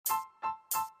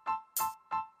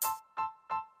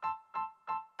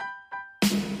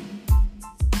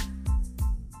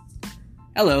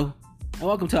Hello, and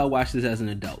welcome to I Watch This as an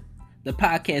Adult, the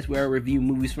podcast where I review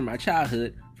movies from my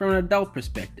childhood from an adult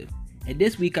perspective. And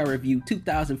this week I review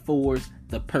 2004's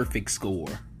The Perfect Score.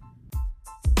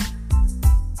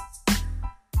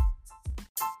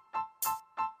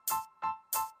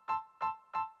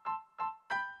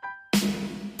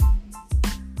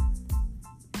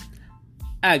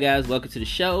 Alright guys, welcome to the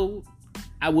show.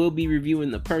 I will be reviewing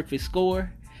The Perfect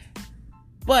Score,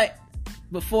 but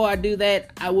before I do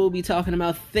that, I will be talking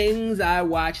about things I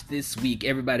watched this week.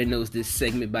 Everybody knows this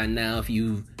segment by now if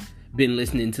you've been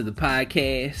listening to the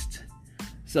podcast.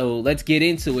 So let's get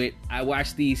into it. I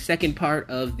watched the second part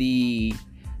of the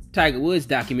Tiger Woods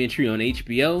documentary on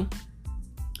HBO.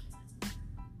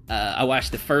 I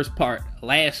watched the first part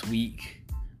last week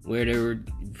where they were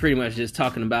pretty much just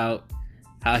talking about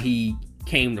how he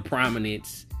came to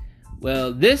prominence.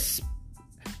 Well, this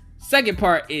second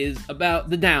part is about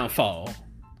the downfall.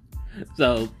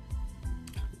 So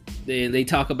they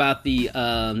talk about the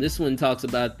this one talks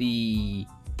about the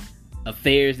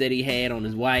affairs that he had on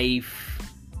his wife.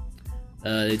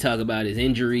 They talk about his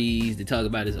injuries. They talk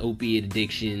about his opiate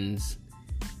addictions.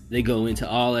 They go into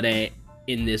all of that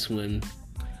in this one.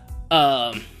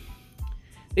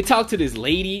 They talk to this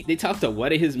lady. They talk to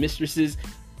one of his mistresses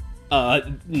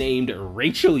named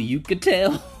Rachel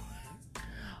Yucatel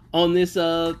on this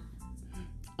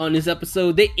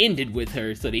episode. They ended with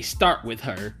her, so they start with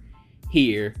her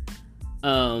here.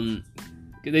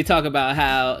 They talk about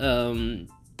how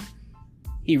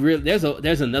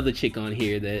there's another chick on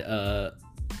here that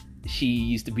she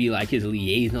used to be like his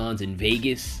liaisons in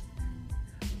Vegas.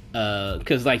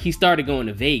 Cause like he started going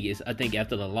to Vegas, I think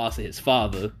after the loss of his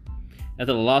father.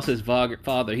 After the loss of his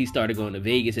father, he started going to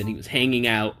Vegas and he was hanging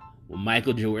out with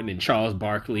Michael Jordan and Charles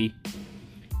Barkley.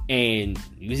 And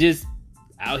he was just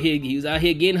out here, he was out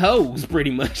here getting hoes,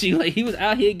 pretty much. He was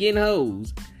out here getting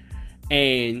hoes.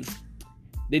 And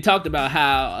they talked about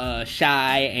how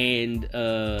shy and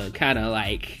kind of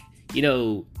like,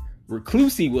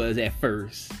 recluse he was at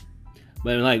first.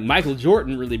 But like Michael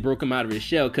Jordan really broke him out of his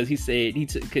shell because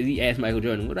he asked Michael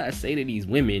Jordan, what do I say to these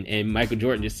women? And Michael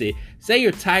Jordan just said, say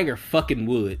you're Tiger fucking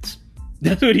Woods.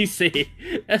 That's what he said.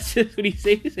 That's just what he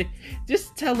said. He said,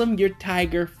 just tell them you're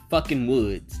Tiger fucking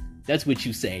Woods. That's what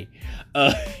you say.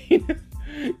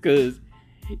 Because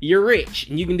you're rich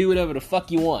and you can do whatever the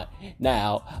fuck you want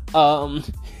now.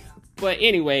 But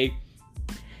anyway,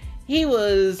 he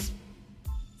was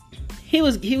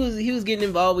getting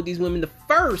involved with these women. The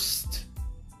first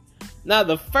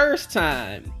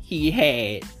time he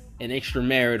had an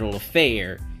extramarital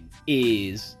affair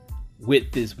is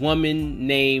with this woman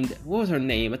named, what was her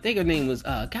name? I think her name was,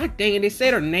 god dang it, they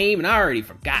said her name and I already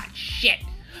forgot. Shit.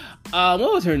 What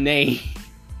was her name?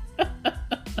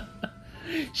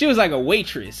 She was like a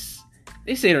waitress.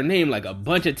 They said her name like a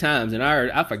bunch of times and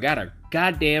I forgot her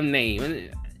goddamn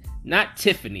name. Not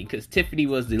Tiffany, because Tiffany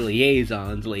was the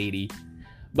liaisons lady.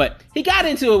 But he got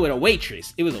into it with a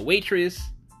waitress. It was a waitress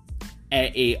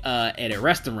at a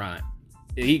restaurant.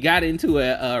 He got into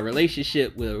a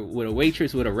relationship with a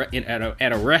waitress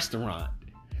at a restaurant,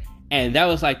 and that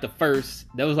was like his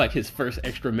first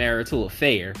extramarital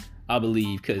affair, I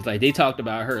believe, because like they talked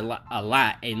about her a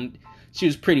lot, and she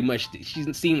seemed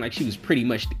like she was pretty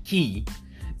much the key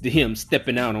to him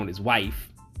stepping out on his wife.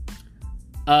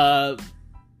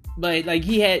 But like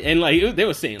he had, and like they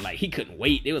were saying like he couldn't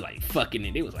wait. They was like fucking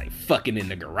in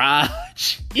the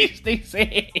garage. They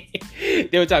said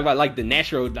they were talking about like the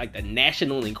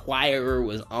National Enquirer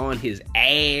was on his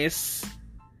ass.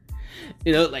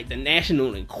 Like the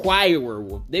National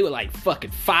Enquirer, they were like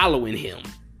fucking following him,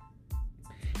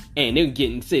 and they were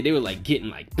getting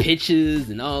pictures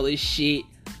and all this shit.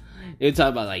 They were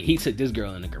talking about like he took this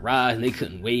girl in the garage and they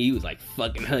couldn't wait. He was like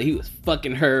fucking her. He was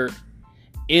fucking her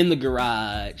in the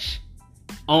garage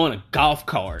on a golf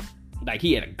cart. Like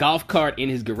he had a golf cart in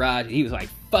his garage. He was like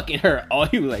fucking her.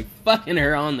 He was like fucking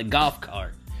her on the golf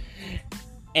cart.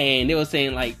 And they were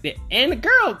saying like that. And the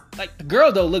girl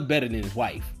don't look better than his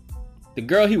wife. The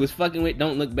girl he was fucking with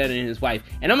don't look better than his wife.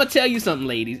 And I'm gonna tell you something,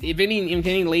 ladies. If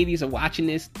any ladies are watching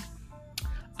this,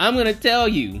 I'm gonna tell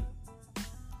you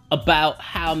about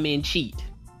how men cheat.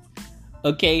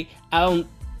 Okay, I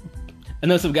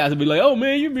know some guys will be like, "Oh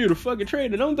man, you're being a fucking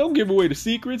traitor. Don't give away the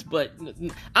secrets." But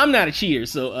I'm not a cheater,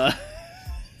 so I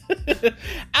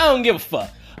don't give a fuck.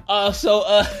 I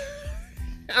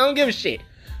don't give a shit.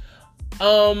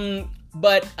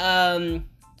 But I'm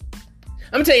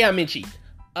gonna tell you how men cheat.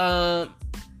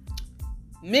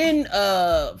 Men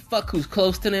fuck who's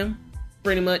close to them.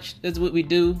 Pretty much, that's what we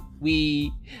do.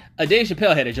 Dave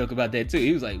Chappelle had a joke about that too.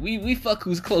 He was like, we fuck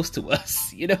who's close to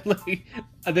us. Like,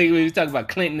 I think we was talking about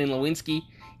Clinton and Lewinsky.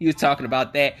 He was talking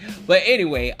about that. But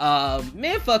anyway,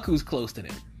 man, fuck who's close to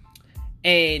them.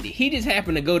 And he just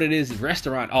happened to go to this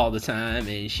restaurant all the time,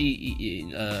 and she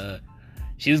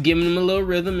was giving him a little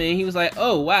rhythm, and he was like,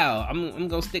 "Oh wow, I'm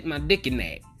gonna stick my dick in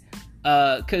that."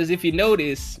 Because if you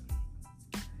notice,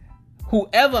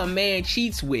 whoever a man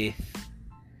cheats with,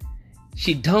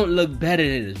 she don't look better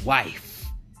than his wife.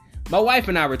 My wife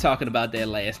and I were talking about that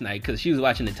last night because she was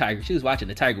watching the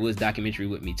Tiger Woods documentary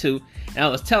with me too, and I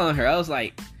was telling her, I was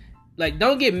like,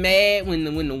 don't get mad when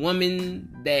the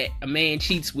woman that a man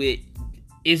cheats with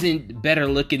isn't better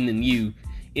looking than you.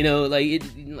 You know, like, it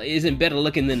isn't better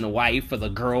looking than the wife or the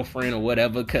girlfriend or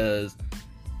whatever, because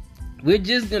we're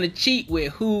just gonna cheat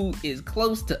with who is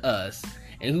close to us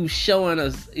and who's showing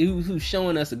us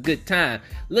a good time.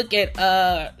 Look at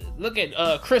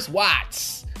Chris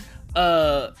Watts.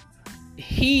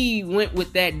 He went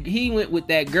with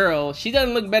that girl. She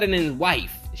doesn't look better than his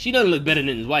wife. She doesn't look better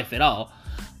than his wife at all.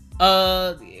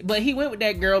 But he went with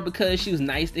that girl because she was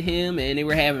nice to him and they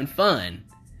were having fun.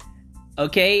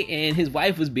 Okay, and his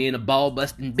wife was being a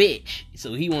ball-busting bitch,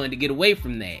 so he wanted to get away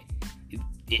from that.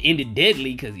 It ended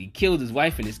deadly because he killed his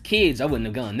wife and his kids. I wouldn't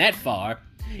have gone that far,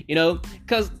 you know,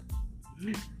 because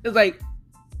it's like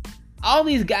all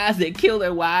these guys that kill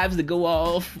their wives to go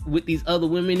off with these other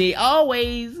women, they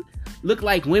always look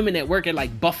like women that work at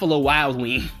like Buffalo Wild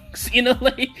Wings. You know,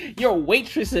 like you're a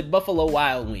waitress at Buffalo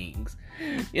Wild Wings.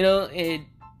 You know, and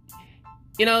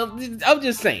you know, I'm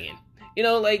just saying. You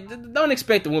know, like, don't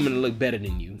expect a woman to look better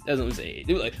than you. That's what I'm saying.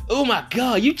 They're like, oh my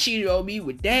God, you cheated on me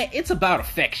with that. It's about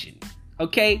affection,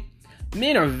 okay?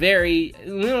 Men are we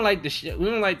don't like to show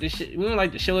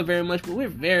it very much, but we're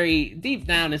very deep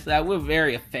down inside. We're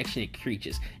very affectionate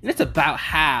creatures, and it's about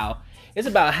how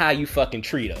you fucking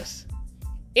treat us.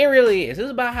 It really is. It's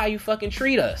about how you fucking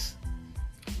treat us.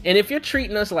 And if you're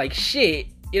treating us like shit,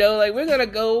 you know, like, we're gonna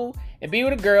go and be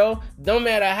with a girl, don't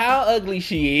matter how ugly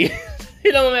she is.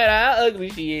 It don't matter how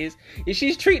ugly she is. If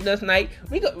she's treating us nice,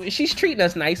 we're gonna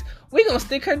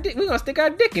stick our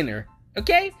dick in her.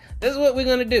 Okay? That's what we're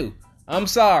gonna do. I'm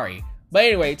sorry. But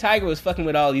anyway, Tiger was fucking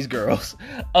with all these girls.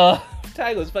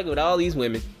 Tiger was fucking with all these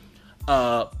women.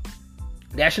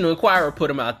 National Enquirer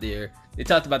put him out there. They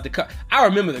talked about the car. I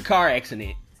remember the car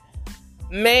accident.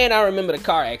 Man, I remember the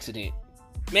car accident.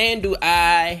 Man, do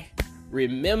I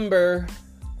remember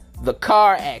the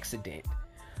car accident.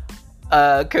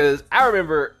 Cause I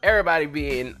remember everybody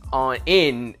being on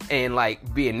in and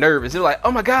like being nervous. They were like,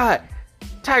 oh my God,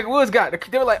 Tiger Woods got the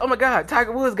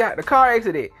car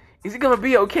accident. Is he gonna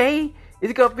be okay? Is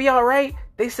he gonna be alright?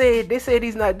 They said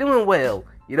he's not doing well,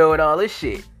 you know, and all this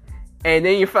shit. And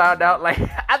then you found out, like,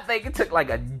 I think it took like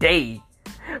a day,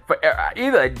 for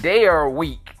either a day or a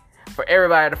week, for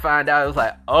everybody to find out. It was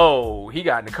like, oh, he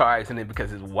got in the car accident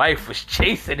because his wife was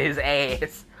chasing his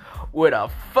ass with a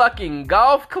fucking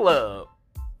golf club.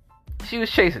 She was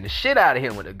chasing the shit out of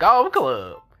him with a golf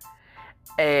club.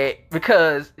 And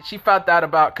because she found out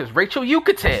about, because Rachel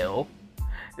Yucatel,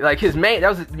 like his main,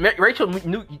 Rachel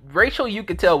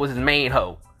Yucatel was his main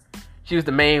hoe. She was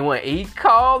the main one. He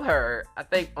called her, I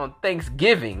think, on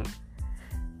Thanksgiving.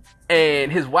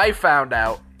 And his wife found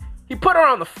out. He put her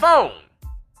on the phone.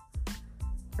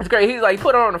 It's great. He like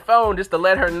put her on the phone just to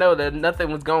let her know that nothing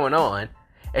was going on.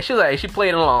 And she was like, she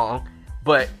played along,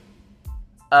 but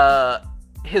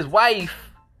his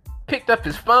wife picked up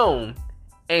his phone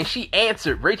and she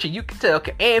answered. Rachel Yucatel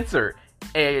could answer,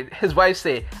 and his wife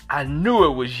said, I knew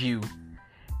it was you.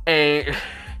 And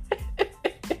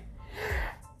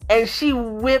and she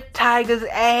whipped Tiger's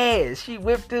ass. She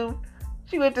whipped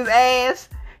his ass.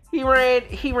 He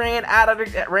ran out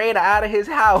of his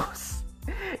house,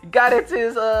 got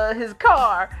into his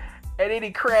car. And then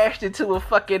he crashed into a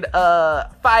fucking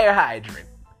fire hydrant.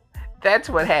 That's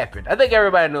what happened. I think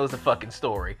everybody knows the fucking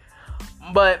story.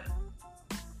 But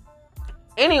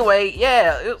anyway,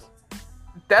 yeah,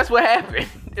 that's what happened.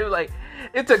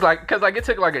 It took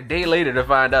like a day later to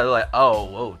find out, like,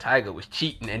 oh, Tiger was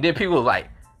cheating. And then people were like,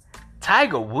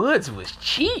 Tiger Woods was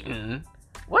cheating?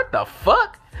 What the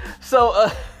fuck? So,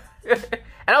 and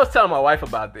I was telling my wife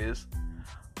about this.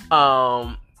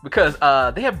 Because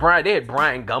they had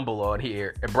Brian Gumble on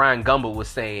here, and Brian Gumble was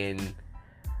saying,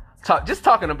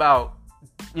 talking about,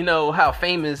 you know, how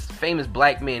famous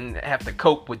black men have to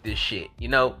cope with this shit, you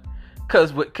know,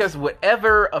 because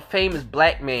whatever a famous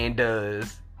black man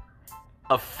does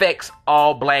affects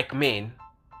all black men,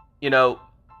 you know,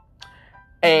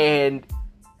 and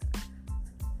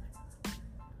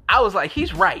I was like,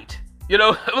 he's right, you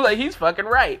know, I was like, he's fucking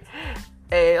right.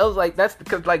 And I was like, that's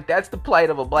the plight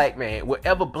of a black man.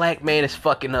 Whatever black man is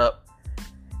fucking up,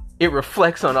 it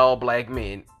reflects on all black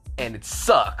men, and it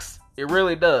sucks. It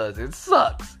really does. It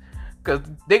sucks. Because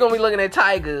they're going to be looking at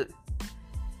Tiger.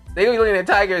 They're going to be looking at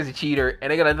Tiger as a cheater.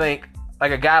 And they're going to think,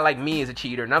 like, a guy like me is a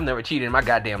cheater. And I've never cheated in my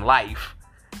goddamn life.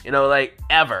 You know, like,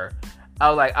 ever. I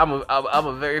was like, I'm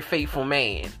a very faithful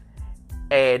man.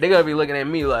 And they're going to be looking at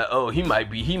me like, oh, he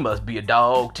must be a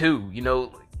dog, too. You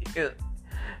know,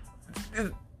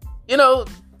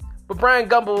 but Brian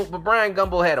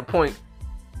Gumble had a point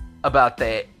about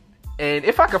that. And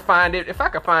if I could find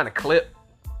a clip,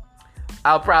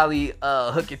 I'll probably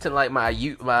hook it to like my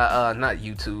not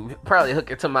YouTube, probably hook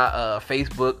it to my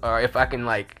Facebook, or if I can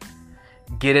like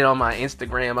get it on my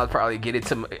Instagram, I'll probably get it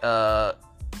to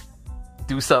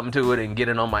do something to it and get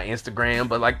it on my Instagram.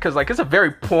 But like, cause like it's a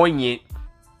very poignant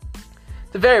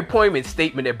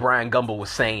statement that Brian Gumble was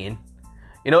saying.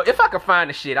 You know, if I could find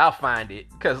the shit, I'll find it.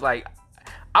 Cause like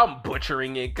I'm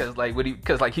butchering it. Cause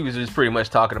he was just pretty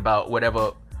much talking about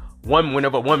whenever one,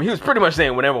 he was pretty much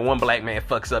saying whenever one black man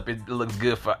fucks up, it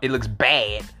looks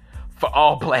bad for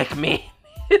all black men.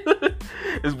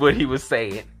 Is what he was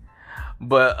saying.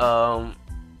 But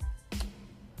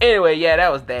anyway, yeah,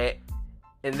 that was that.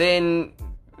 And then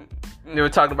they were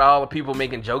talking about all the people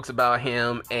making jokes about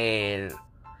him and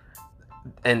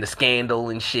the scandal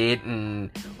and shit.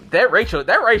 And that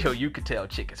Rachel you could tell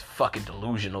chick is fucking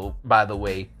delusional, by the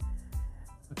way.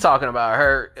 Talking about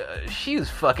her, she was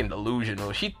fucking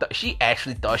delusional. She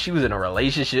actually thought she was in a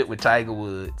relationship with Tiger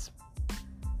Woods.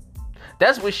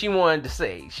 That's what she wanted to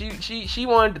say. She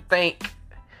wanted to think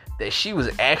that she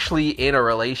was actually in a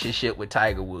relationship with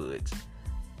Tiger Woods.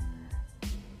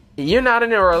 You're not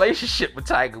in a relationship with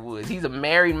Tiger Woods. He's a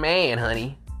married man,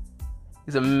 honey.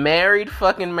 He's a married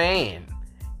fucking man.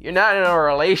 You're not in a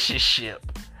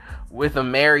relationship with a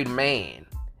married man.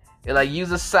 You're like,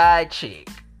 you's a side chick.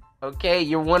 Okay,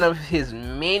 you're one of his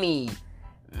many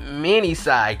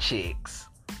side chicks.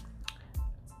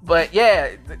 But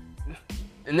yeah,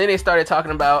 and then they started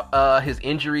talking about his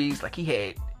injuries. Like he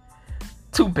had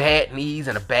 2 bad knees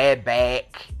and a bad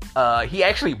back. He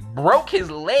actually broke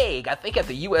his leg, I think at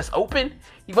the US Open.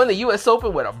 He won the US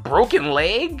Open with a broken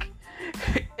leg.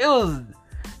 It was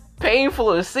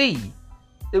painful to see.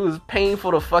 It was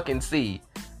painful to fucking see.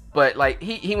 But like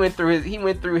he went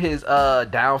through his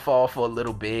downfall for a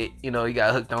little bit. You know, he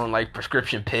got hooked on like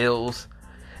prescription pills.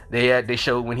 They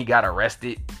showed when he got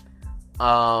arrested.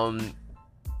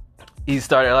 He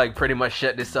started like pretty much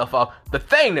shutting himself off. One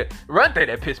thing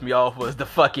that pissed me off was the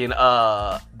fucking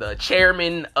the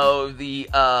chairman of the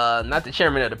not the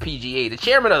chairman of the PGA, the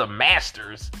chairman of the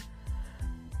Masters,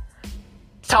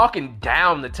 talking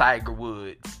down to Tiger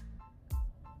Woods.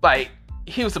 Like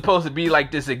he was supposed to be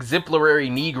like this exemplary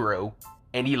Negro,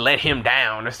 and he let him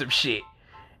down or some shit.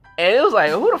 And it was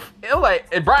like,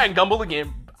 and Brian Gumble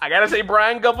again. I gotta say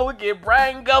Brian Gumble again.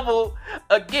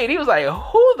 He was like,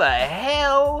 who the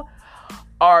hell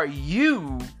are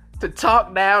you to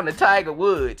talk down to Tiger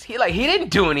Woods? He didn't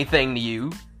do anything to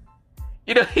you.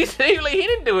 You know, he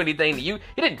didn't do anything to you.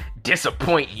 He didn't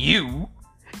disappoint you.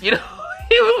 You know,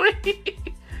 he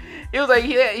was like,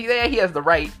 yeah, he has the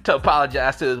right to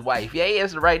apologize to his wife. Yeah, he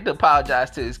has the right to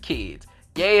apologize to his kids.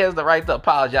 Yeah, he has the right to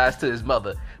apologize to his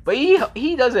mother. But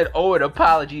he doesn't owe an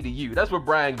apology to you. That's what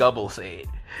Brian Gumble said.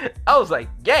 I was like,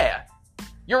 yeah,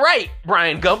 you're right,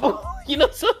 Brian Gumble. You know,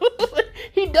 so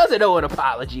he doesn't owe an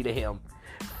apology to him.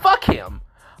 Fuck him.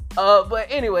 But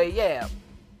anyway, yeah.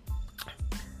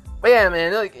 But yeah,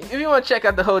 man, look, if you want to check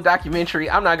out the whole documentary,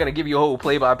 I'm not going to give you a whole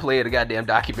play-by-play of the goddamn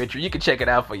documentary. You can check it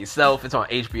out for yourself. It's on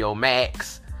HBO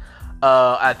Max.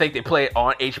 I think they play it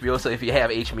on HBO, so if you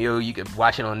have HBO, you can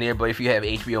watch it on there. But if you have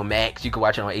HBO Max, you can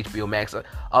watch it on HBO Max.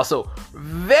 Also,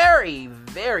 very,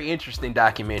 very interesting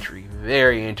documentary.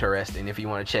 Very interesting. If you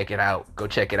want to check it out, go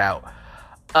check it out.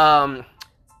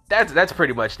 That's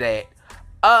pretty much that.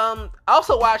 I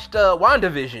also watched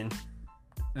Wandavison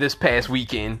this past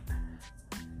weekend.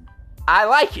 I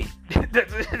like it.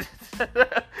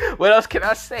 What else can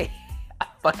I say? I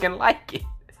fucking like it.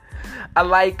 I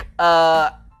like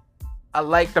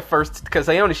the first, because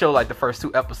they only show like the first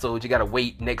 2 episodes. You gotta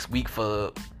wait next week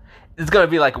for. It's gonna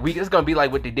be like a week. It's gonna be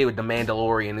like what they did with The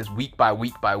Mandalorian. It's week by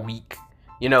week by week.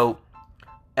 You know,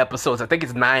 episodes. I think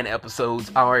it's 9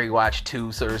 episodes. I already watched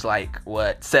 2, so there's like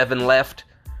 7 left.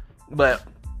 But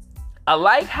I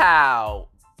like how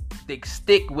they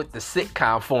stick with the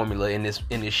sitcom formula in this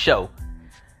show.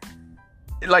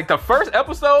 Like the first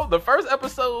episode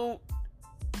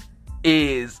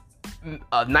is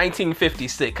a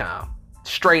 1950s sitcom.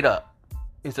 Straight up.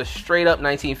 It's a straight up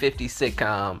 1950s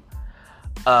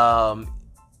sitcom.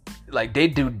 Like they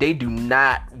do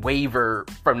not waver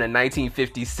from the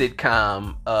 1950s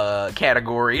sitcom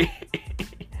category.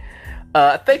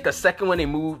 I think the second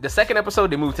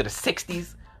episode they moved to the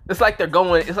 60s. It's like they're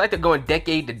going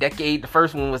decade to decade. The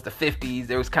first one was the 50s.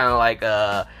 It was kind of like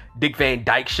a Dick Van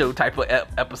Dyke Show type of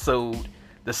episode.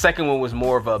 The second one was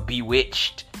more of a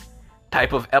Bewitched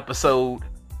type of episode.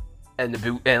 So they're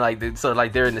in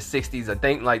the 60s. I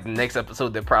think like the next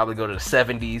episode they'll probably go to the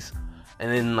 70s,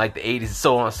 and then like the 80s,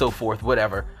 so on and so forth,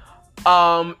 whatever.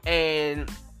 But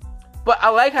I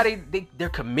like how they're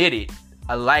committed.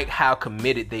 I like how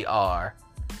committed they are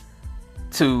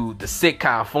to the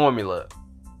sitcom formula,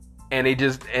 and they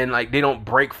don't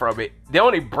break from it. They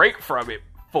only break from it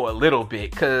for a little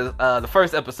bit, because the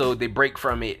first episode they break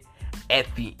from it at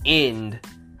the end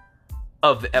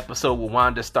of the episode where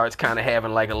Wanda starts kind of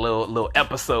having like a little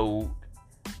episode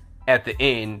at the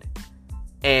end,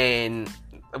 and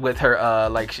with her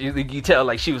you tell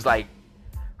like she was like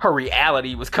her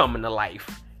reality was coming to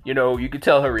life. You know, you could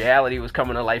tell her reality was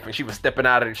coming to life, and she was stepping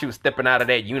out of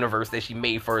that universe that she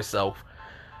made for herself.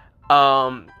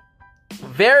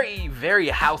 Very, very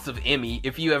House of Emmy.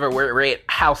 If you ever read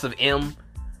House of M,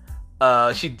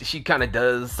 she kind of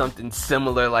does something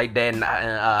similar like that in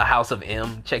House of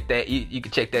M. Check that. You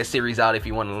can check that series out if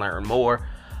you want to learn more.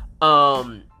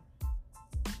 And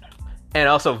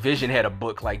also Vision had a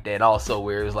book like that also,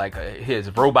 where it was like his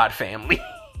robot family.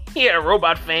 He had a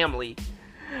robot family.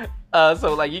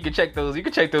 So like you can check those. You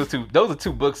can check those two. Those are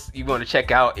two books you want to check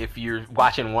out if you're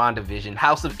watching WandaVision: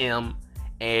 House of M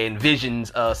and Vision's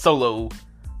solo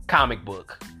comic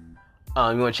book. You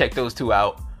want to check those two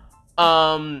out.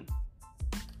 But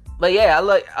yeah,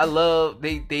 I love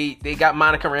they got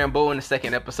Monica Rambeau in the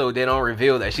second episode. They don't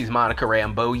reveal that she's Monica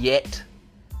Rambeau yet.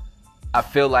 I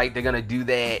feel like they're gonna do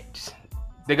that.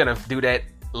 They're gonna do that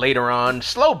later on.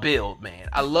 Slow build, man.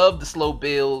 I love the slow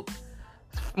build.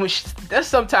 That's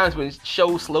sometimes when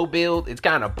shows slow build, it's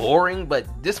kind of boring, but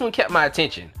this one kept my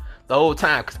attention the whole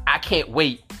time, because I can't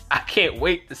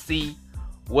wait to see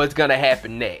what's gonna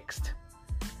happen next.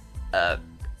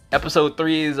 Episode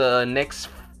 3 is next,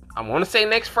 I want to say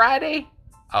next Friday.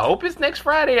 I hope it's next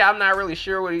Friday. I'm not really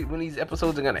sure when these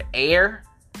episodes are gonna air,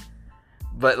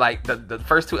 but like the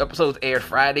first 2 episodes aired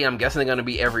Friday. I'm guessing they're gonna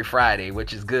be every Friday,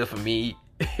 which is good for me.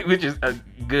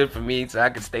 So I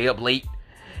can stay up late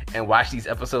and watch these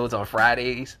episodes on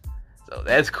Fridays. So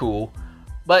that's cool.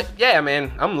 But yeah,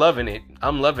 man, I'm loving it.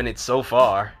 I'm loving it so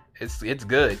far. It's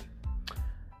good.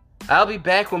 I'll be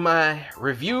back with my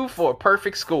review for A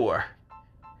Perfect Score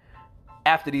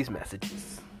after these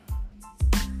messages.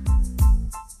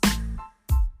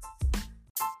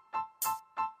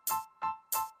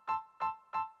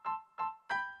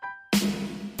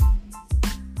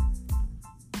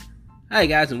 Hi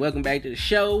guys, and welcome back to the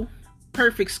show.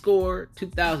 Perfect Score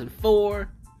 2004.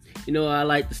 You know, I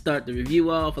like to start the review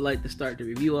off. I like to start the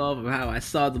review off of how I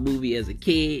saw the movie as a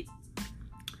kid.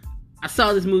 I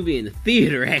saw this movie in the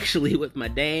theater, actually, with my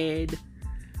dad.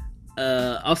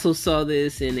 Also saw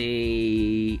this in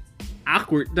a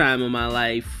awkward time of my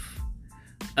life.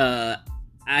 I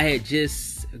had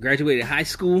just graduated high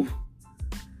school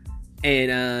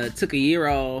and took a year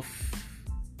off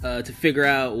to figure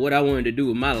out what I wanted to do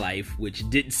with my life, which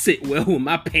didn't sit well with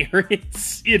my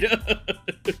parents. You know,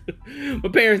 my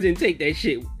parents didn't take that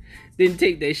shit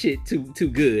too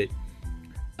good.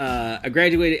 I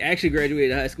graduated high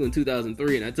school in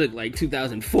 2003, and I took like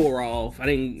 2004 off. I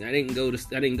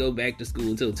didn't go back to school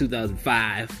until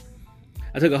 2005.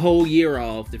 I took a whole year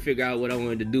off to figure out what I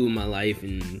wanted to do in my life,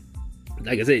 and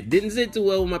like I said, it didn't sit too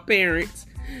well with my parents.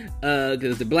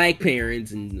 Because the black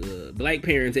parents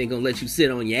ain't gonna let you sit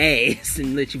on your ass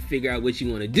and let you figure out what you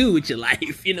want to do with your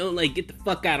life, you know, like get the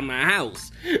fuck out of my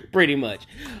house, pretty much.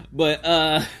 But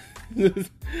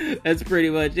that's pretty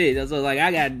much it. So like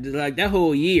I got like that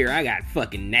whole year I got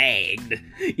fucking nagged,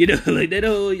 you know, like that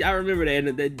whole, I remember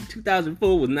that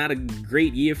 2004 was not a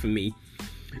great year for me.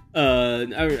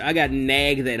 I got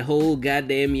nagged that whole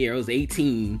goddamn year. I was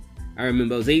 18. I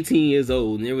remember I was 18 years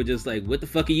old, and they were just like, what the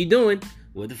fuck are you doing?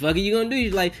 What the fuck are you gonna do?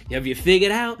 You're like, have you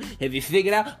figured out?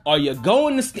 Are you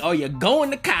going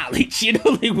to college? You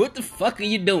know, like, what the fuck are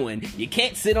you doing? You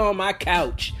can't sit on my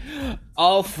couch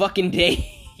all fucking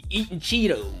day eating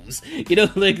Cheetos. You know,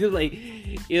 like,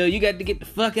 you know, you got to get the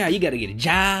fuck out. You got to get a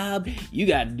job. You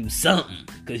got to do something,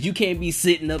 because you can't be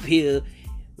sitting up here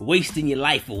wasting your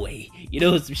life away. You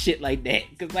know, some shit like that.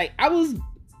 Because, like, I was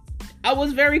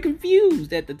very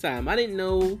confused at the time. I didn't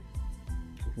know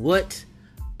what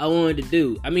I wanted to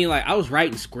do. I mean, like, I was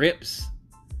writing scripts,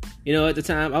 you know, at the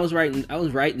time. I was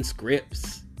writing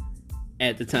scripts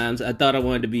at the time. So I thought I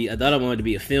wanted to be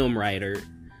a film writer.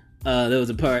 There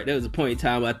was a point in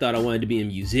time where I thought I wanted to be a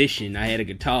musician. I had a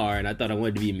guitar and I thought I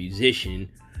wanted to be a musician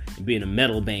and be in a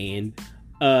metal band.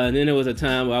 And then there was a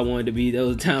time where I wanted to be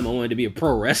a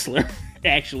pro wrestler.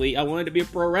 Actually, I wanted to be a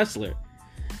pro wrestler.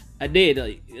 I did.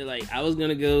 Like I was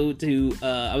gonna go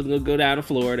down to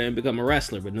Florida and become a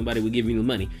wrestler, but nobody would give me the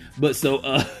money. But so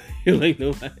like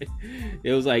nobody.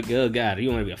 It was like, oh god, you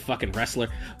want to be a fucking wrestler?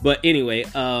 But anyway,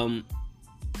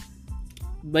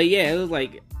 but yeah, it was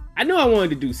like I knew I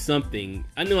wanted to do something.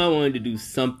 I knew I wanted to do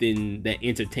something that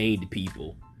entertained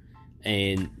people,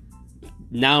 and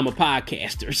now I'm a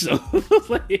podcaster. So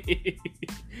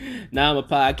now I'm a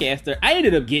podcaster. I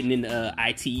ended up getting into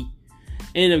IT.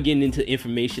 Ended up getting into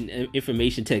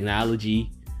information technology.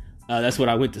 That's what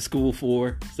I went to school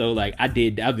for. So like I've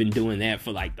been doing that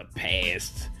for like the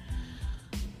past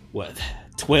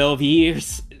 12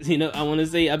 years. You know, I want to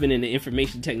say I've been in the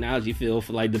information technology field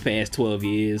for like the past 12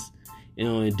 years. You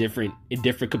know, in different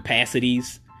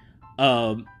capacities.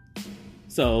 So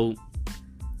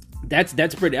that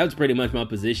was pretty much my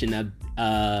position.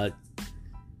 I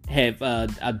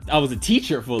was a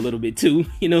teacher for a little bit too.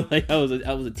 You know, like I was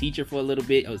a teacher for a little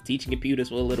bit. I was teaching computers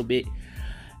for a little bit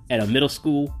at a middle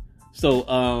school. So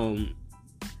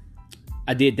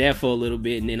I did that for a little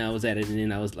bit, and then I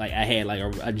had like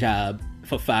a job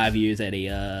for 5 years at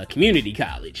a community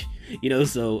college. You know,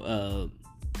 so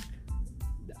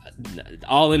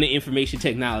all in the information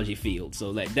technology field. So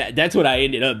like that's what I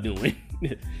ended up doing.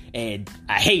 And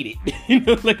I hate it, you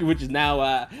know, like, which is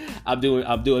now I'm doing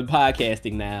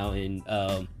podcasting now, and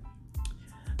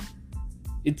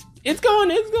it's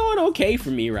going okay for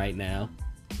me right now.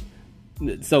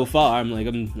 So far, I'm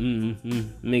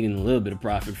making a little bit of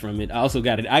profit from it. I also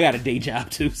got a day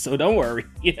job too, so don't worry.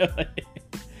 You know,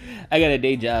 I got a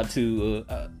day job too.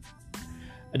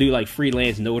 I do like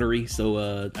freelance notary,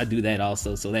 so I do that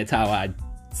also. So that's how I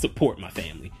support my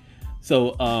family.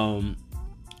 So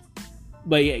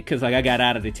but yeah, because like I got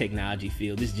out of the technology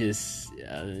field. It's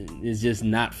just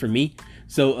not for me.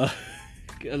 So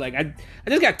like I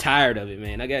just got tired of it,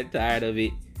 man. I got tired of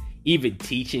it. Even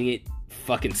teaching it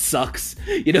fucking sucks,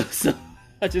 you know. So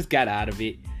I just got out of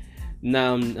it.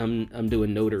 Now I'm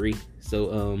doing notary.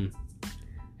 So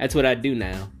that's what I do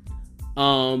now.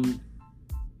 I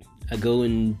go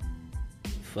and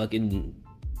fucking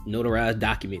notarize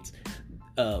documents.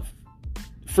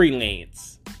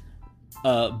 Freelance.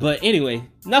 But anyway,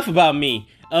 enough about me.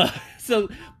 But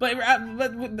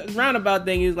the roundabout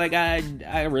thing is like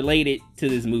I related to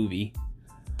this movie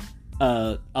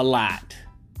a lot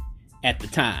at the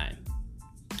time.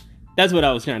 That's what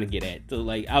I was trying to get at. So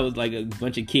like I was like a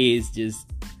bunch of kids just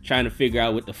trying to figure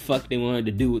out what the fuck they wanted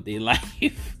to do with their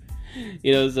life.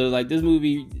 You know, so like this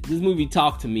movie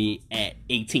talked to me at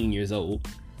 18 years old.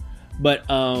 But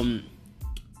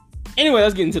anyway,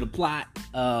 let's get into the plot.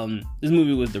 This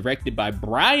movie was directed by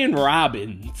Brian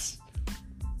Robbins,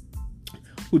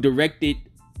 who directed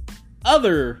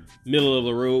other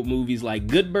middle-of-the-road movies like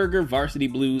Good Burger, Varsity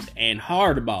Blues, and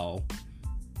Hardball.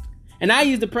 And now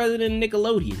he's the president of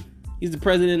Nickelodeon. He's the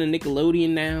president of Nickelodeon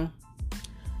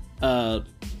now.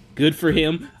 Good for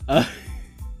him. The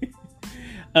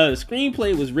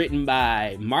screenplay was written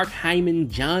by Mark Hyman,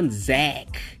 John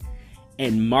Zack,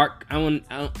 and Mark...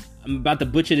 I'm about to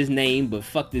butcher this name, but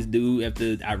fuck this dude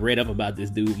after I read up about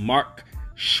this dude. Mark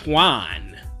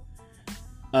Schwann.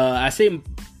 I say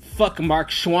fuck Mark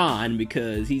Schwann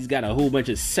because he's got a whole bunch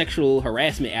of sexual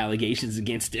harassment allegations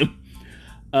against him.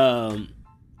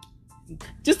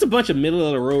 Just a bunch of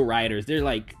middle-of-the-road writers. They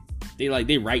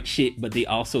write shit, but they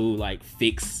also like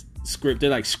fix script. They're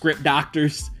like script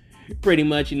doctors. Pretty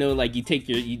much, you know, like you take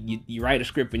you write a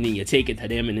script and then you take it to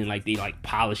them and then like they like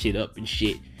polish it up and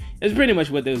shit. That's pretty much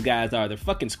what those guys are. They're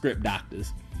fucking script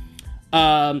doctors.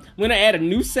 I'm gonna add a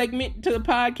new segment to the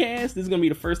podcast. This is gonna be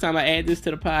the first time I add this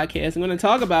to the podcast. I'm gonna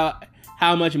talk about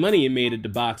how much money it made at the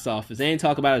box office and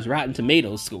talk about its Rotten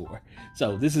Tomatoes score.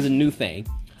 So this is a new thing.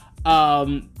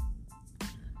 The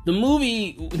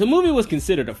movie was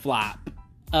considered a flop.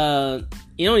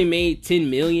 It only made $10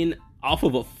 million off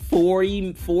of a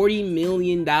 $40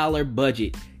 million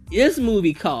budget. This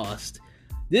movie cost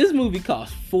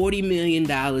 $40 million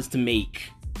to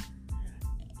make.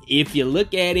 If you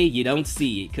look at it, you don't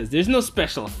see it because there's no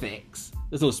special effects.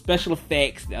 There's no special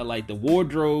effects that like the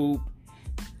wardrobe.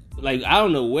 Like I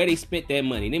don't know where they spent that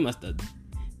money. They must have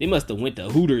went to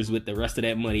Hooters with the rest of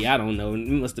that money. I don't know. They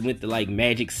must have went to like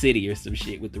Magic City or some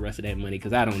shit with the rest of that money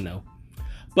because I don't know.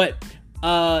 But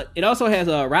it also has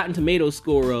a Rotten Tomatoes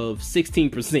score of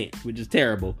 16%, which is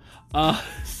terrible.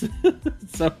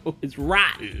 So it's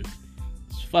rotten.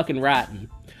 It's fucking rotten.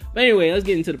 But anyway, let's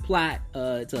get into the plot.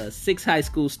 It's 6 high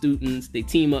school students. They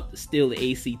team up to steal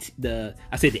the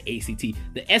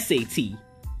SAT.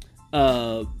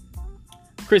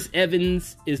 Chris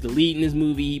Evans is the lead in this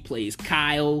movie. He plays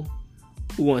Kyle,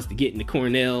 who wants to get into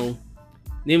Cornell.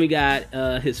 Then we got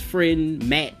his friend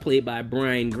Matt, played by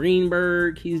Brian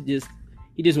Greenberg. He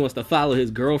just wants to follow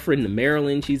his girlfriend to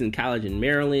Maryland. She's in college in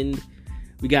Maryland.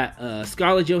 We got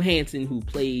Scarlett Johansson, who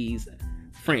plays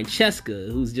Francesca,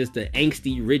 who's just an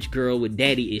angsty rich girl with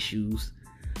daddy issues.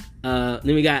 Then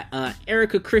we got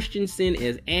Erica Christensen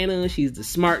as Anna. She's the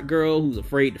smart girl who's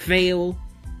afraid to fail,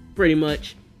 pretty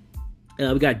much.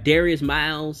 We got Darius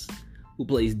Miles, who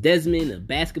plays Desmond, a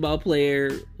basketball player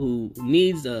who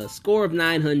needs a score of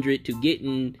 900 to get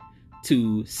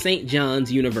into St.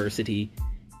 John's University.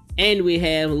 And we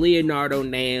have Leonardo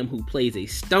Nam, who plays a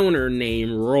stoner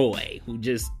named Roy, who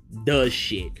just does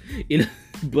shit, you know.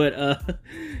 But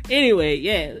anyway,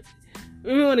 yeah,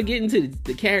 we want to get into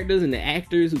the characters and the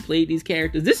actors who played these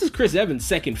characters. This is Chris Evans'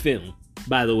 second film,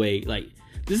 by the way. Like,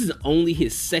 this is only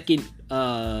his second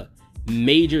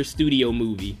major studio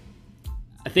movie.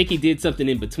 I think he did something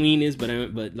in between this, but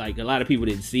like a lot of people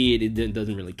didn't see it. It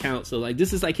doesn't really count. So like,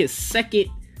 this is like his second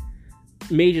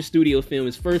major studio film.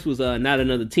 His first was Not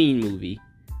Another Teen Movie.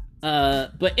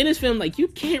 But in this film, like, you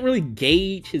can't really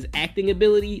gauge his acting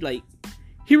ability. Like,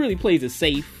 he really plays it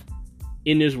safe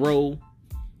in this role.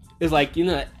 It's like, you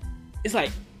know, it's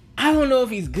like, I don't know if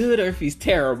he's good or if he's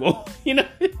terrible, you know?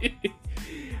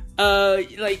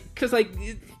 Like, cause like,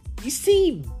 you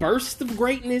see bursts of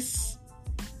greatness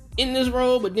in this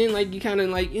role, but then like, you kind of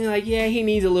like, you know, like, yeah, he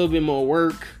needs a little bit more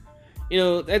work. You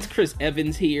know, that's Chris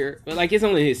Evans here, but like, it's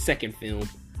only his second film.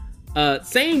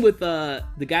 Same with the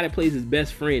guy that plays his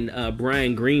best friend,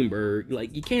 Brian Greenberg.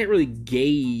 Like, you can't really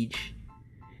gauge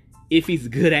if he's a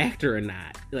good actor or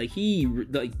not. Like,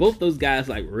 both those guys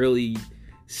like really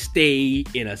stay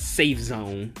in a safe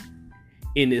zone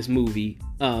in this movie.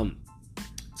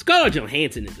 Scarlett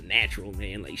Johansson is a natural,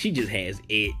 man. Like, she just has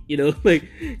it, you know. Like,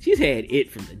 she's had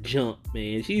it from the jump,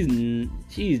 man. She's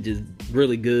just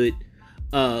really good.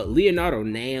 Leonardo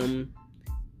Nam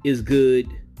is good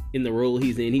in the role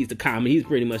he's in. He's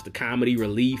pretty much the comedy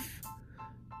relief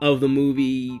of the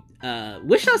movie.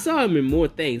 Wish I saw him in more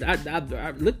things. I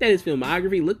looked at his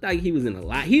filmography. Looked like he was in a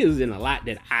lot. He was in a lot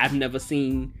that I've never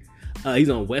seen.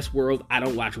 He's on Westworld. I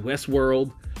don't watch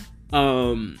Westworld.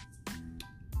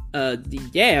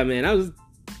 Yeah, man.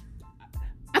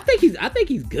 I think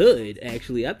he's good.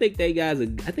 Actually, I think that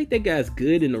guy's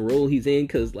good in the role he's in.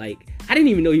 Cause like, I didn't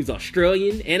even know he was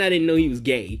Australian, and I didn't know he was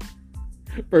gay.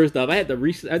 First off, I had to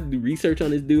do research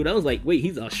on this dude. I was like, wait,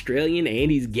 he's Australian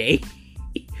and he's gay.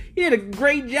 He had a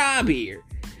great job here.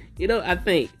 You know, I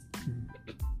think.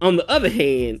 On the other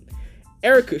hand,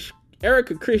 Erica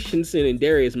Christensen and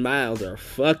Darius Miles are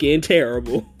fucking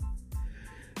terrible.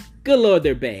 Good Lord,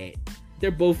 they're bad.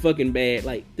 They're both fucking bad.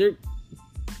 Like,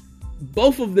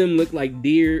 both of them look like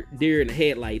deer in the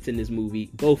headlights in this movie.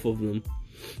 Both of them.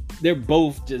 They're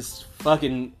both just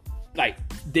fucking, like,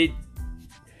 their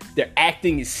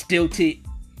acting is stilted.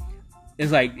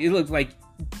 It's like, it looks like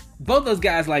both those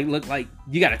guys like look like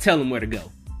you gotta tell them where to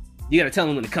go. You gotta tell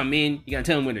them when to come in. You gotta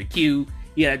tell them when to queue.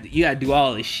 You gotta do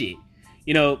all this shit.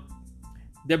 You know,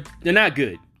 they're not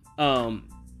good. But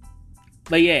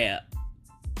yeah,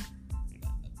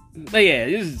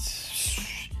 there's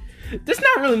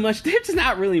not really much. There's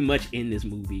not really much in this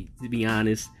movie, to be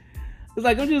honest. It's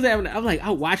like,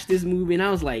 I watched this movie and I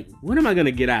was like, what am I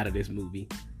gonna get out of this movie?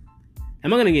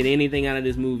 Am I gonna get anything out of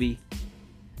this movie?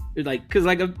 It's like, cause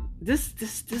like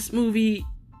this movie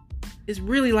is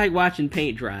really like watching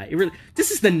paint dry.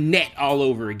 This is The Net all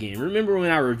over again. Remember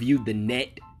when I reviewed The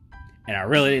Net and I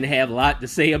really didn't have a lot to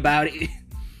say about it?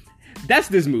 That's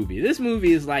this movie. This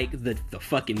movie is like the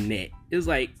fucking Net. It's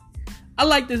like, I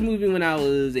liked this movie when I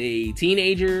was a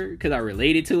teenager because I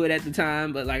related to it at the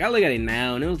time, but like, I look at it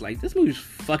now and it was like, this movie's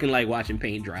fucking like watching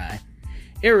paint dry.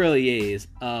 It really is.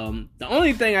 The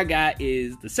only thing I got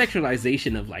is the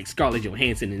sexualization of like Scarlett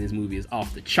Johansson in this movie is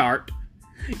off the chart.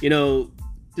 You know,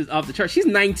 just off the chart. She's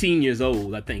 19 years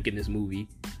old, I think, in this movie.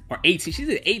 Or 18.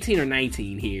 She's 18 or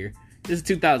 19 here. This is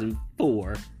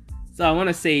 2004. So I want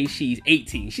to say she's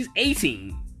 18. She's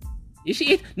 18. Is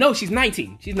she? No, she's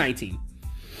 19. She's 19.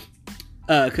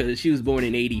 Because she was born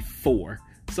in 84.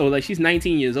 So like, she's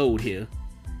 19 years old here.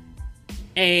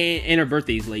 And her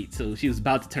birthday's late, so she was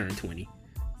about to turn 20.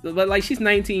 So, but like, she's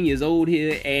 19 years old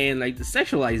here, and like the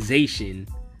sexualization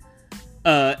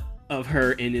of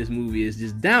her in this movie is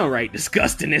just downright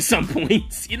disgusting at some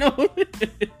points, you know?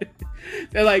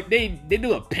 They're like, they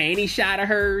do a panty shot of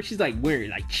her. She's like wearing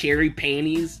like cherry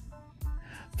panties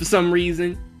for some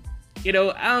reason. You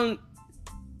know,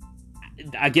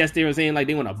 I guess they were saying like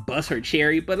they want to bust her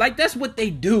cherry, but like, that's what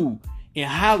they do in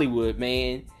Hollywood,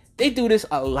 man. They do this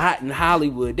a lot in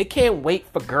Hollywood. They can't wait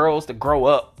for girls to grow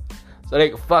up so they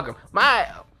can fuck them. My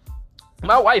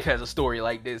wife has a story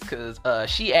like this because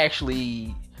she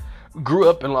actually grew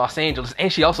up in Los Angeles,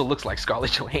 and she also looks like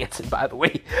Scarlett Johansson, by the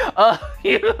way.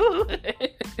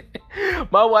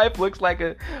 My wife looks like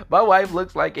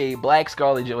a black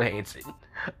Scarlett Johansson.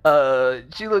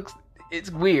 It's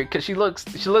weird because she looks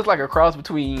like a cross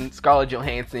between Scarlett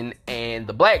Johansson and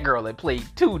the black girl that played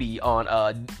Tootie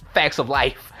on Facts of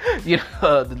Life. You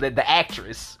know, the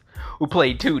actress who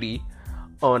played Tootie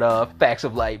on Facts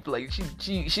of Life. Like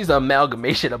she's an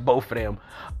amalgamation of both of them.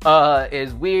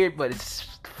 It's weird, but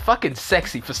it's fucking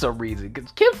sexy for some reason.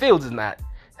 Because Kim Fields is not.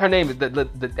 Her name is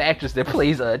the actress that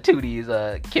plays Tootie is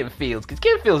Kim Fields. Because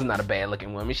Kim Fields is not a bad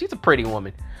looking woman. She's a pretty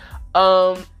woman.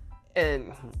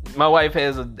 And my wife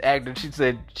has an actor. She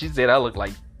said I look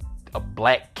like a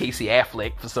black Casey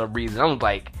Affleck for some reason. I was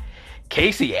like,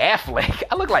 Casey Affleck?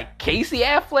 I look like Casey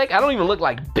Affleck? I don't even look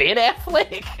like Ben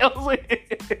Affleck. I was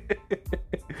like,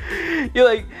 you're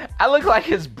like, I look like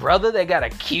his brother that got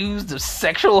accused of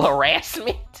sexual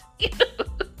harassment.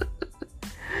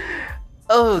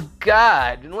 Oh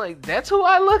God! And like, that's who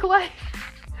I look like.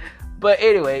 But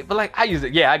anyway, like I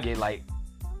get like.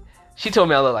 She told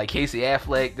me I look like Casey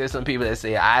Affleck. There's some people that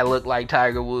say I look like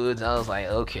Tiger Woods. I was like,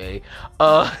 okay,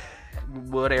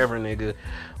 whatever, nigga.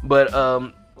 But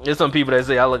there's some people that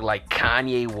say I look like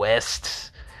Kanye West.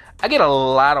 I get a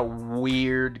lot of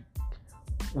weird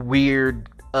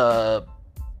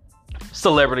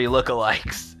celebrity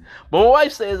lookalikes. But my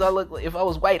wife says I look like, if I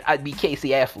was white, I'd be Casey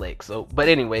Affleck. So, but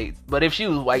anyway, but if she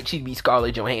was white, she'd be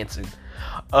Scarlett Johansson.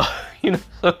 You know,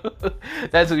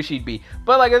 that's who she'd be.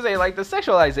 But like I say, like the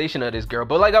sexualization of this girl.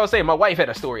 But like I was saying, my wife had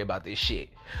a story about this shit.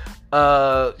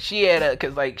 She had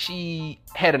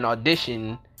an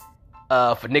audition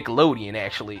for Nickelodeon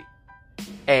actually,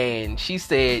 and she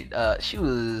said she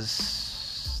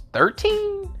was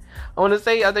 13. I want to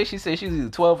say, I think she said she was either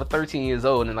 12 or 13 years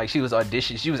old, and like she was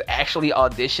actually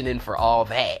auditioning for all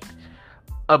that.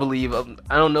 I believe.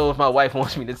 I don't know if my wife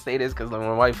wants me to say this because like,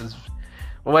 my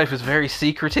wife is very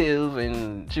secretive,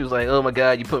 and she was like, "Oh my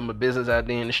God, you putting my business out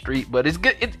there in the street." But it's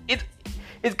good.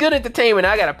 It's good entertainment.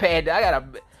 I gotta.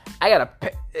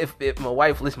 If my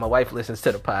wife listens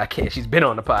to the podcast. She's been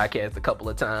on the podcast a couple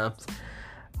of times.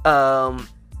 I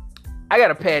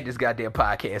gotta pad this goddamn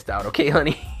podcast out, okay,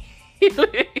 honey?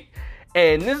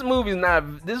 And this movie's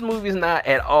not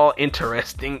at all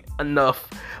interesting enough,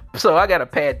 so I gotta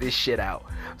pad this shit out.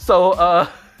 So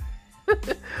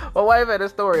my wife had a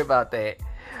story about that,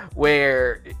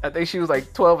 where I think she was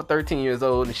like 12 or 13 years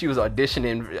old, and she was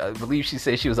auditioning. I believe she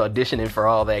said she was auditioning for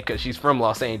all that because she's from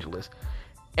Los Angeles,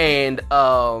 and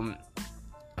I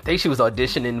think she was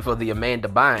auditioning for the Amanda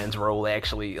Bynes role,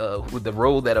 actually, with the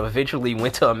role that eventually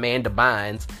went to Amanda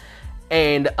Bynes,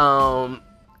 and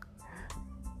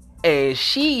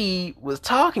she was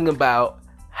talking about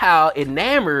how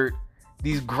enamored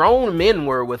these grown men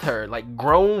were with her, like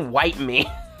grown white men.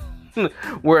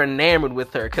 Were enamored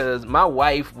with her, because my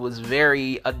wife was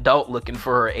very adult looking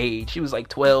for her age. She was like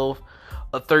 12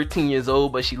 or 13 years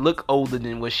old, but she looked older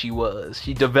than what she was.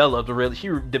 She developed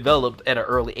at an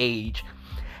early age,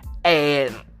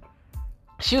 and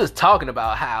she was talking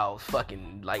about how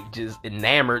fucking like just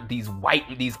enamored these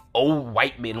old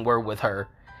white men were with her,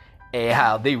 and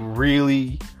how they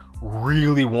really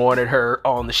wanted her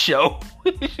on the show.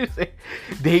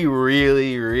 They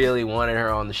really wanted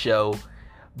her on the show.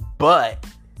 But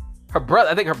her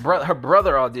brother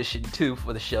auditioned too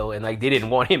for the show, and like they didn't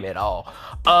want him at all.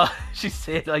 She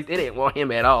said like they didn't want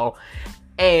him at all,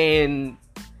 and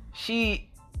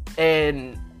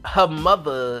her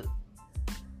mother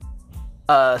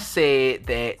said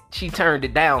that she turned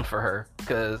it down for her,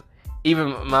 because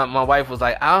even my wife was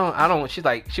like, I don't.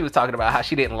 She was talking about how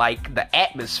she didn't like the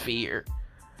atmosphere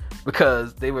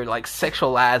because they were like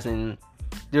sexualizing.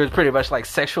 They were pretty much like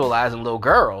sexualizing little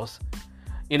girls.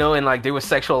 You know, and like they were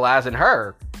sexualizing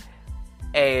her,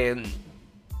 and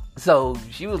so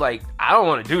she was like, "I don't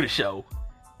want to do the show,"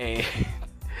 and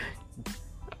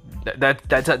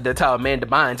that's how Amanda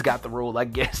Bynes got the role, I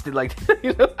guess. Like,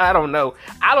 you know, I don't know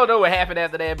what happened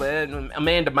after that, but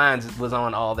Amanda Bynes was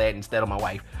on all that instead of my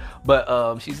wife.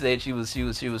 But she said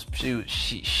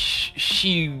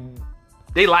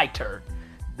they liked her.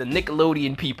 The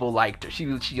Nickelodeon people liked her. She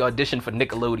auditioned for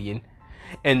Nickelodeon.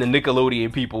 And the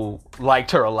Nickelodeon people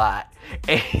liked her a lot.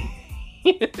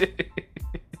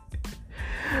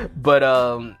 But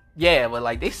yeah, but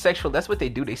like that's what they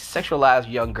do. They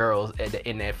sexualize young girls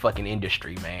in that fucking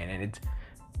industry, man. And it's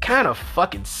kind of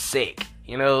fucking sick,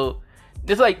 you know?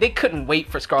 It's like they couldn't wait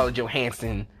for Scarlett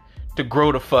Johansson to to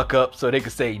grow the fuck up so they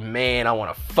could say, man, I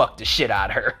want to fuck the shit out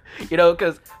of her. You know,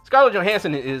 because Scarlett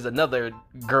Johansson is another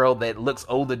girl that looks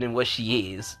older than what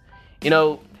she is. You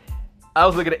know, I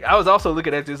was also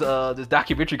looking at this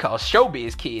documentary called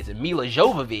Showbiz Kids, and Mila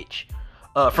Jovovich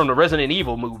from the Resident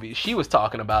Evil movies. She was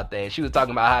talking about that. She was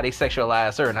talking about how they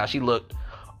sexualized her and how she looked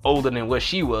older than what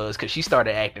she was, because she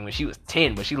started acting when she was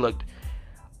 10, but she looked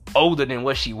older than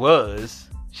what she was.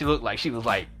 She looked like she was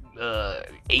like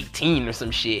 18 or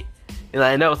some shit. And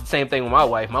that was the same thing with my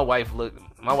wife. My wife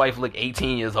looked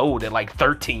 18 years old at like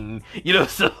 13. You know,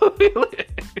 so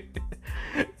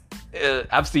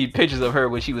I've seen pictures of her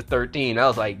when she was 13. I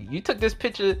was like, you took this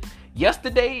picture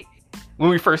yesterday? When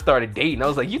we first started dating, I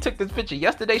was like, you took this picture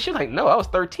yesterday? She's like, no, I was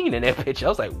 13 in that picture. I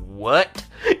was like, what?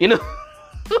 You know?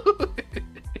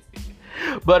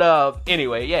 But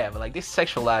anyway, yeah, but like, they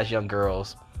sexualize young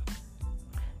girls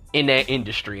in that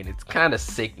industry, and it's kind of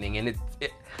sickening. And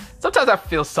it sometimes I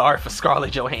feel sorry for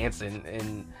Scarlett Johansson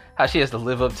and how she has to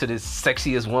live up to this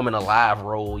sexiest woman alive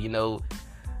role, you know,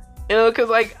 because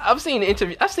like I've seen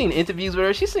interviews with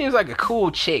her. She seems like a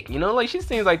cool chick, you know, like she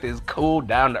seems like this cool,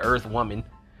 down to earth woman,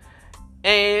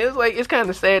 and it's like, it's kind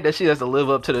of sad that she has to live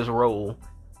up to this role,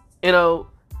 you know.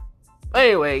 But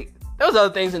anyway, there was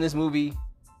other things in this movie.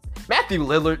 Matthew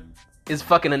Lillard is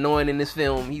fucking annoying in this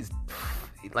film. He's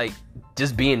like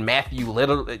just being Matthew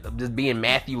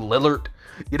Lillard,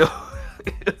 you know,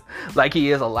 like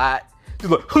he is a lot. He's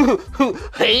like,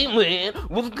 hey man,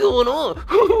 what's going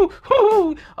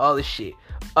on? All this shit.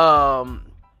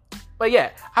 But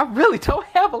yeah, I really don't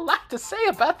have a lot to say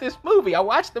about this movie. I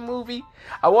watched the movie.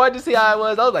 I wanted to see how it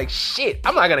was. I was like, shit,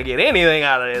 I'm not gonna get anything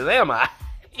out of this, am I?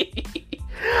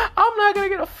 I'm not gonna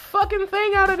get a fucking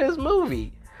thing out of this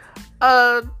movie.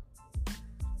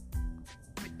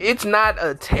 It's not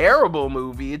a terrible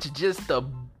movie. It's just a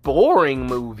boring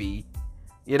movie.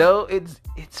 You know,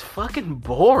 it's fucking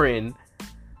boring.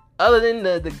 Other than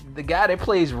the guy that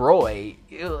plays Roy,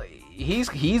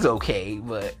 he's okay,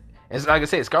 but it's like I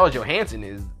said, Scarlett Johansson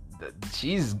is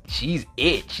she's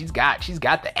it. She's got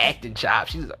the acting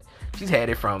chops. She's had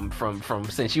it from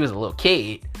since she was a little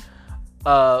kid.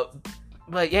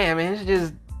 But yeah, man, it's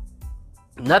just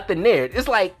nothing there. It's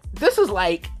like, this is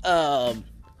like a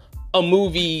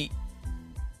movie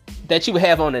that you would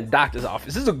have on a doctor's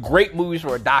office. This is a great movie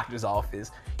for a doctor's office.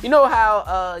 You know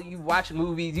how you watch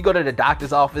movies, you go to the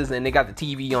doctor's office and they got the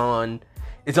TV on.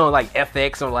 It's on like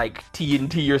FX or like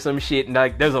TNT or some shit, and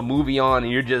like there's a movie on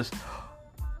and you're just,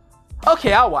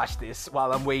 okay, I'll watch this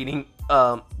while I'm waiting.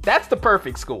 That's the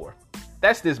perfect score.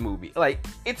 That's this movie. Like,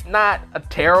 it's not a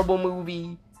terrible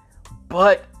movie,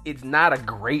 but it's not a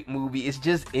great movie. It's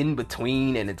just in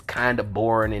between, and it's kind of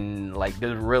boring, and like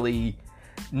there's really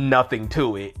nothing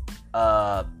to it.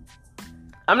 I'm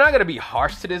not gonna be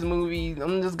harsh to this movie.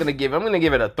 I'm gonna give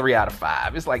it a 3 out of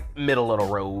 5. It's like middle of the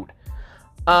road.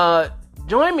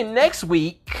 Join me next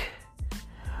week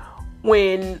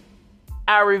when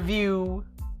I review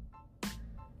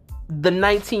when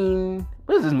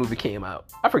does this movie came out?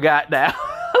 I forgot now.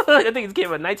 I think it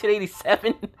came out in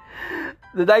 1987.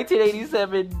 The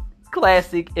 1987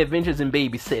 classic Adventures in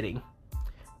Babysitting.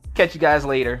 Catch you guys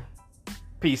later.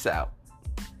 Peace out.